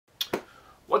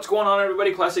What's going on,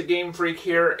 everybody? Classic Game Freak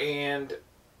here, and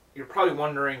you're probably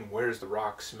wondering, where's the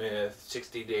Rocksmith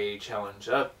 60-day challenge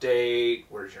update?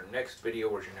 Where's your next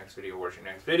video? Where's your next video? Where's your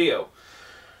next video?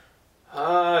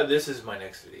 This is my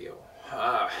next video.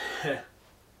 I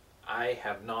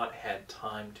have not had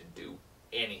time to do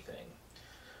anything.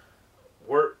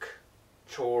 Work,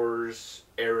 chores,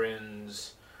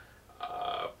 errands,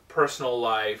 personal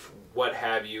life, what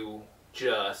have you,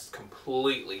 just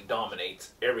completely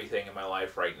dominates everything in my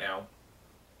life right now.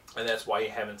 And that's why you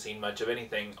haven't seen much of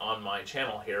anything on my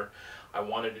channel here. I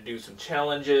wanted to do some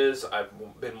challenges. I've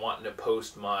been wanting to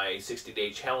post my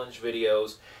 60-day challenge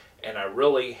videos, and I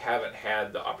really haven't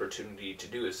had the opportunity to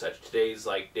do as such. Today's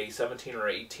like day 17 or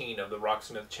 18 of the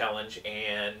Rocksmith challenge,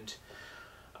 and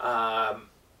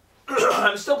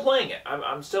I'm still playing it.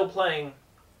 I'm still playing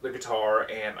the guitar,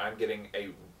 and I'm getting a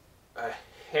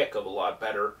heck of a lot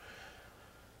better.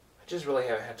 I just really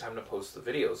haven't had time to post the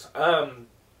videos.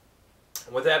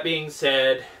 With that being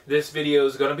said, this video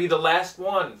is going to be the last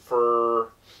one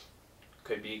for,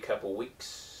 could be a couple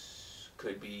weeks,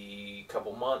 could be a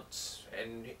couple months,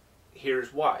 and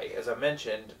here's why. As I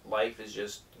mentioned, life is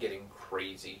just getting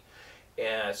crazy.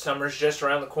 Summer's just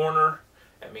around the corner.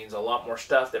 That means a lot more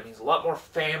stuff. That means a lot more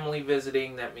family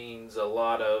visiting. That means a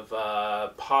lot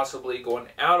of possibly going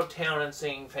out of town and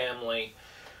seeing family.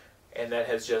 And that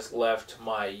has just left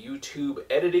my YouTube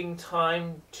editing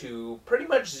time to pretty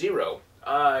much zero.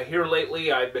 Here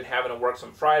lately, I've been having to work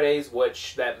some Fridays,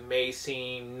 which that may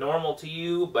seem normal to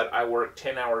you, but I work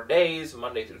 10-hour days,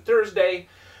 Monday through Thursday,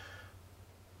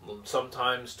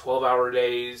 sometimes 12-hour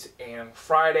days, and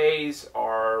Fridays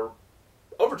are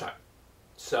overtime.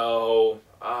 So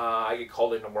I get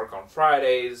called in to work on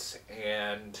Fridays,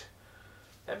 and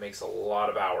that makes a lot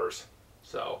of hours.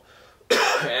 So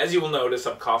as you will notice,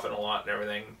 I'm coughing a lot and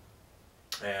everything,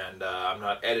 and I'm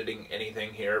not editing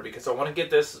anything here because I want to get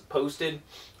this posted.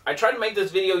 I tried to make this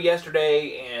video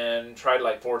yesterday and tried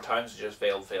like 4 times, just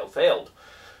failed.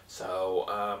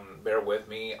 So bear with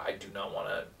me. I do not want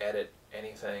to edit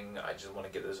anything. I just want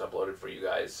to get this uploaded for you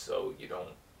guys so you don't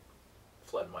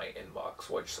flood my inbox,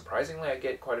 which surprisingly I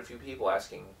get quite a few people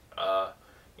asking,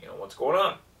 you know, what's going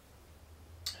on.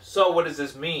 So what does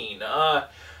this mean?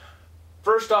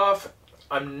 First off,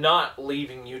 I'm not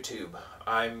leaving YouTube.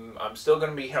 I'm still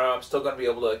going to be here. I'm still going to be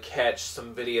able to catch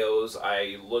some videos.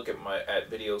 I look at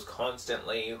videos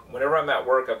constantly. Whenever I'm at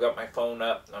work, I've got my phone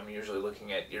up. I'm usually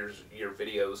looking at your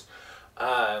videos.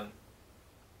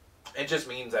 It just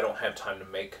means I don't have time to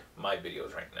make my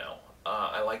videos right now.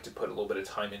 I like to put a little bit of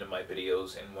time into my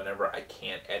videos, and whenever I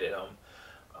can't edit them,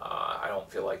 I don't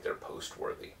feel like they're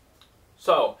post-worthy.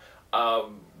 So,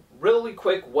 really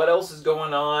quick, what else is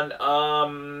going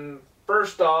on?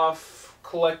 First off,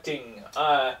 collecting.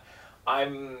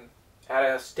 I'm at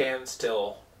a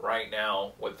standstill right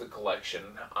now with the collection.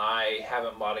 I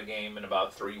haven't bought a game in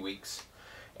about 3 weeks,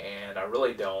 and I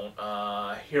really don't.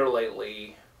 Here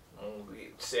lately,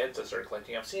 since I started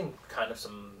collecting, I've seen kind of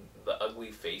the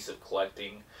ugly face of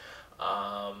collecting.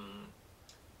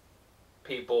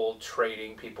 People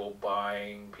trading, people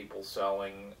buying, people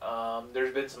selling.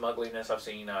 There's been some ugliness I've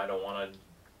seen I don't want to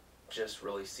just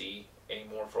really see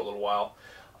anymore for a little while.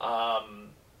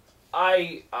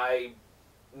 I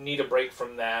need a break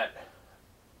from that.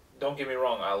 Don't get me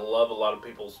wrong, I love a lot of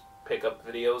people's pickup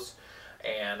videos,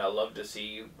 and I love to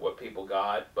see what people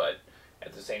got, but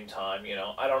at the same time, you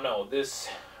know, I don't know, this,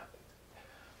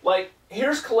 like,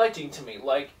 here's collecting to me.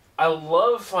 Like, I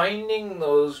love finding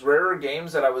those rarer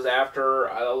games that I was after.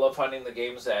 I love finding the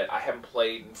games that I haven't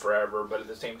played in forever, but at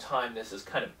the same time, this is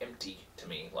kind of empty to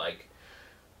me. Like,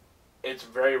 it's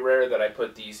very rare that I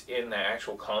put these in the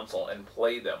actual console and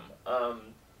play them.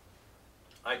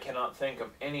 I cannot think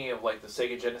of any of like the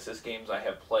Sega Genesis games I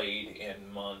have played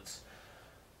in months.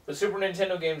 The Super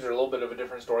Nintendo games are a little bit of a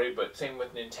different story, but same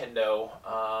with Nintendo.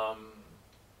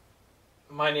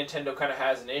 My Nintendo kind of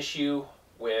has an issue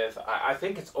with, I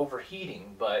think it's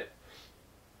overheating, but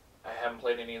I haven't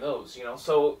played any of those, you know.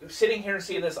 So sitting here and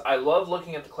seeing this, I love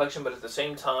looking at the collection, but at the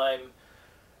same time,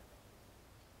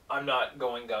 I'm not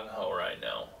going gung-ho right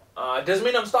now. It doesn't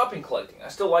mean I'm stopping collecting. I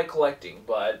still like collecting,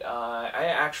 but I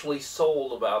actually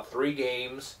sold about 3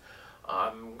 games.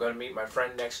 I'm going to meet my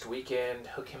friend next weekend,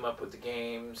 hook him up with the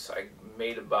games. I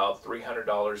made about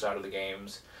 $300 out of the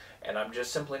games, and I'm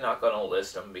just simply not going to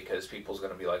list them because people's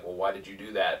going to be like, well, why did you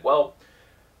do that? Well,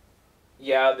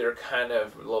 yeah, they're kind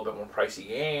of a little bit more pricey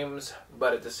games,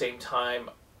 but at the same time,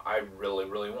 I really,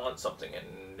 really want something.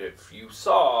 And if you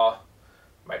saw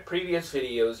my previous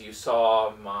videos, you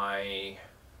saw my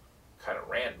kind of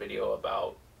rant video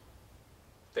about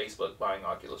Facebook buying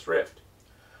Oculus Rift.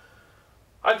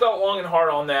 I thought long and hard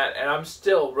on that, and I'm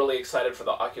still really excited for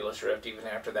the Oculus Rift even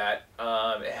after that.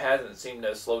 It hasn't seemed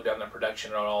to slow down the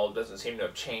production at all. It doesn't seem to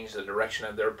have changed the direction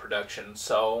of their production,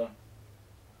 so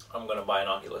I'm going to buy an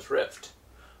Oculus Rift.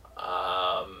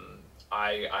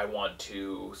 I want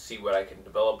to see what I can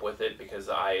develop with it, because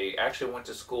I actually went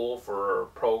to school for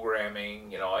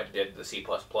programming. You know, I did the C++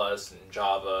 and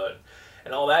Java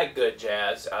and all that good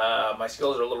jazz. My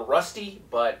skills are a little rusty,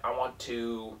 but I want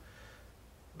to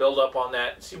build up on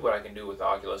that and see what I can do with the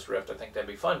Oculus Rift. I think that'd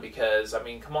be fun because, I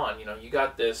mean, come on, you know, you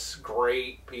got this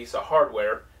great piece of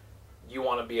hardware. You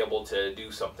want to be able to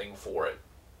do something for it.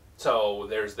 So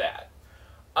there's that.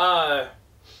 I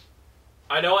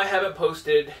know I haven't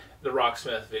posted the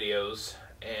Rocksmith videos,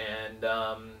 and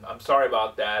I'm sorry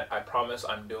about that. I promise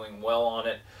I'm doing well on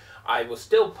it. I will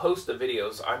still post the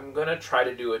videos. I'm going to try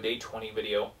to do a day 20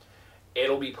 video.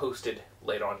 It'll be posted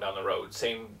later on down the road.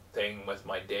 Same thing with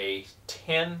my day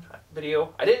 10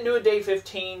 video. I didn't do a day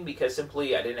 15 because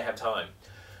simply I didn't have time.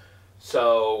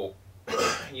 So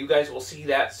you guys will see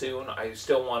that soon. I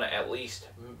still want to at least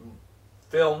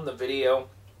film the video.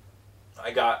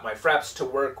 I got my Fraps to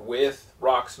work with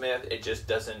Rocksmith. It just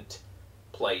doesn't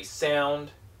play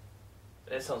sound.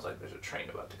 It sounds like there's a train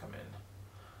about to come in.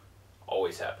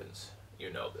 Always happens.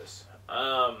 You know this.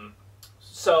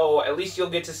 So at least you'll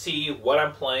get to see what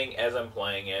I'm playing as I'm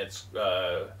playing it. It's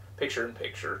picture in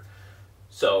picture.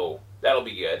 So that'll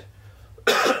be good.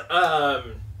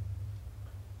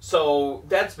 So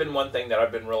that's been one thing that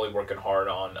I've been really working hard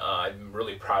on. I'm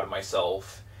really proud of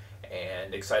myself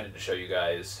and excited to show you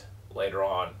guys later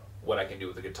on what I can do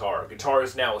with the guitar. Guitar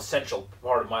is now an essential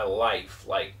part of my life.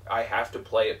 Like, I have to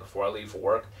play it before I leave for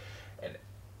work, and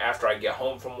after I get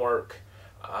home from work.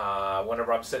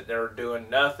 Whenever I'm sitting there doing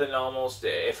nothing almost,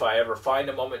 if I ever find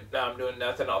a moment that I'm doing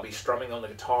nothing, I'll be strumming on the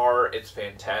guitar. It's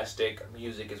fantastic.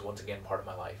 Music is once again part of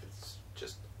my life. It's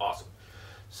just awesome.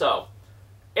 So,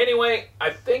 anyway, I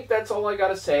think that's all I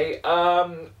gotta say.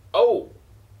 Oh,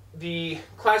 the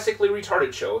Classically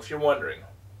Retarded show, if you're wondering.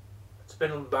 It's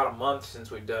been about a month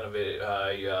since we've done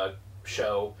a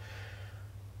show.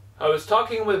 I was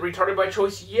talking with Retarded by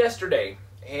Choice yesterday,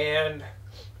 and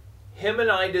him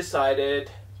and I decided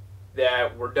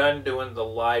that we're done doing the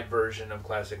live version of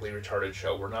Classically Retarded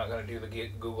show. We're not going to do the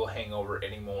Google Hangover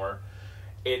anymore.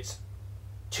 It's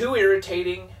too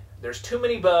irritating. There's too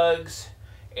many bugs.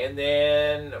 And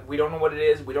then we don't know what it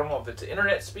is. We don't know if it's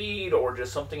internet speed or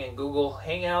just something in Google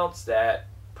Hangouts that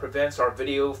prevents our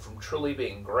video from truly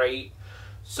being great.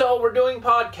 So we're doing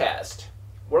podcast.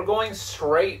 We're going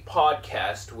straight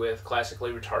podcast with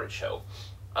Classically Retarded show.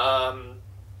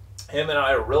 Him and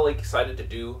I are really excited to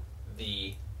do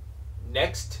the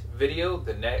next video.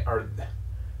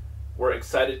 We're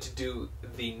excited to do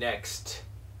the next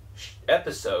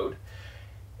episode.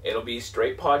 It'll be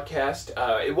straight podcast.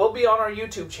 It will be on our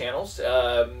YouTube channels.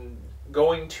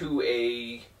 Going to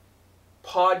a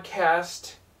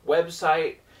podcast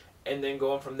website and then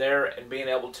going from there and being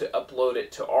able to upload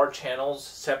it to our channels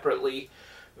separately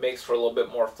makes for a little bit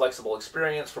more flexible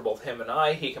experience for both him and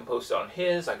I. He can post it on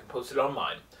his, I can post it on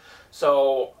mine.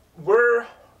 So we're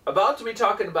about to be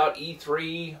talking about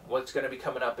E3, what's going to be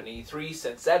coming up in E3,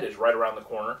 since that is right around the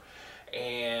corner.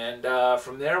 And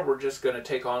from there, we're just going to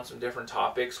take on some different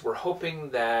topics. We're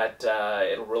hoping that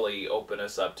it'll really open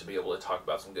us up to be able to talk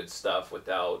about some good stuff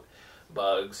without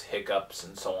bugs, hiccups,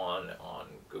 and so on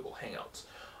Google Hangouts.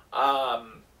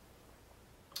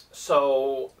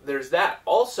 So there's that.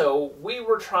 Also, we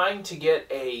were trying to get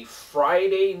a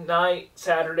Friday night,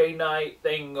 Saturday night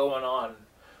thing going on.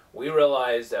 We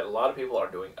realized that a lot of people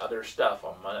are doing other stuff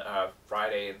on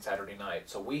Friday and Saturday night.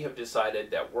 So we have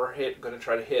decided that we're going to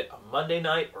try to hit a Monday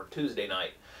night or Tuesday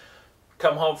night.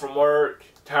 Come home from work,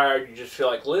 tired, you just feel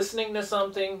like listening to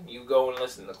something, you go and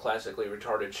listen to the Classically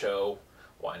Retarded show.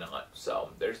 Why not?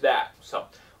 So there's that. So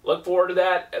look forward to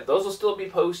that. Those will still be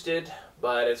posted.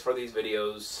 But as for these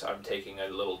videos, I'm taking a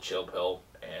little chill pill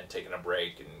and taking a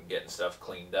break and getting stuff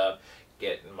cleaned up,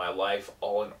 getting my life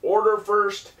all in order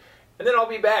first. And then I'll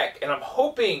be back, and I'm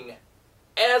hoping,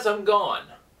 as I'm gone,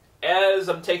 as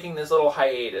I'm taking this little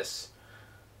hiatus,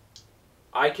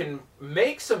 I can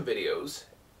make some videos,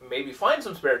 maybe find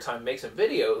some spare time, make some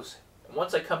videos, and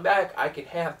once I come back, I can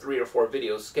have 3 or 4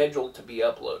 videos scheduled to be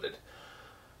uploaded.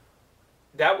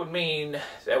 That would mean,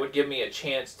 that would give me a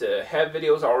chance to have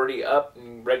videos already up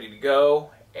and ready to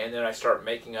go, and then I start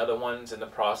making other ones in the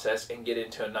process and get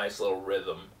into a nice little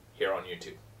rhythm here on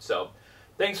YouTube. So,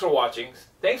 thanks for watching.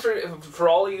 Thanks for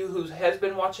all of you who has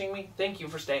been watching me. Thank you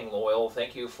for staying loyal.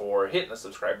 Thank you for hitting the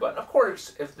subscribe button. Of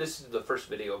course, if this is the first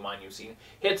video of mine you've seen,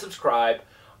 hit subscribe.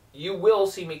 You will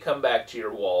see me come back to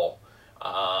your wall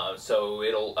So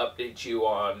it'll update you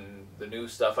on the new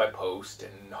stuff I post,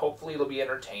 and hopefully it'll be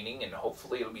entertaining, and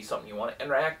hopefully it'll be something you want to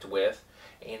interact with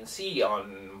and see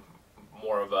on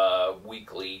more of a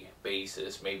weekly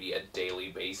basis, maybe a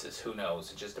daily basis, who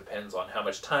knows. It just depends on how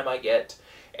much time I get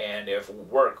and if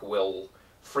work will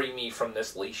free me from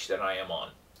this leash that I am on.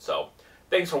 So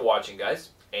thanks for watching, guys,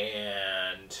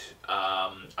 and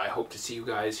I hope to see you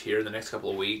guys here in the next couple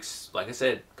of weeks. Like I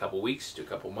said, a couple weeks to a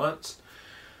couple months.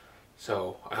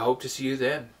 So I hope to see you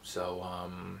then. So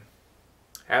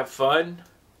have fun,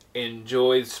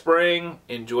 enjoy spring,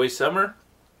 enjoy summer.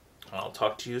 I'll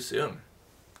talk to you soon.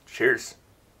 Cheers.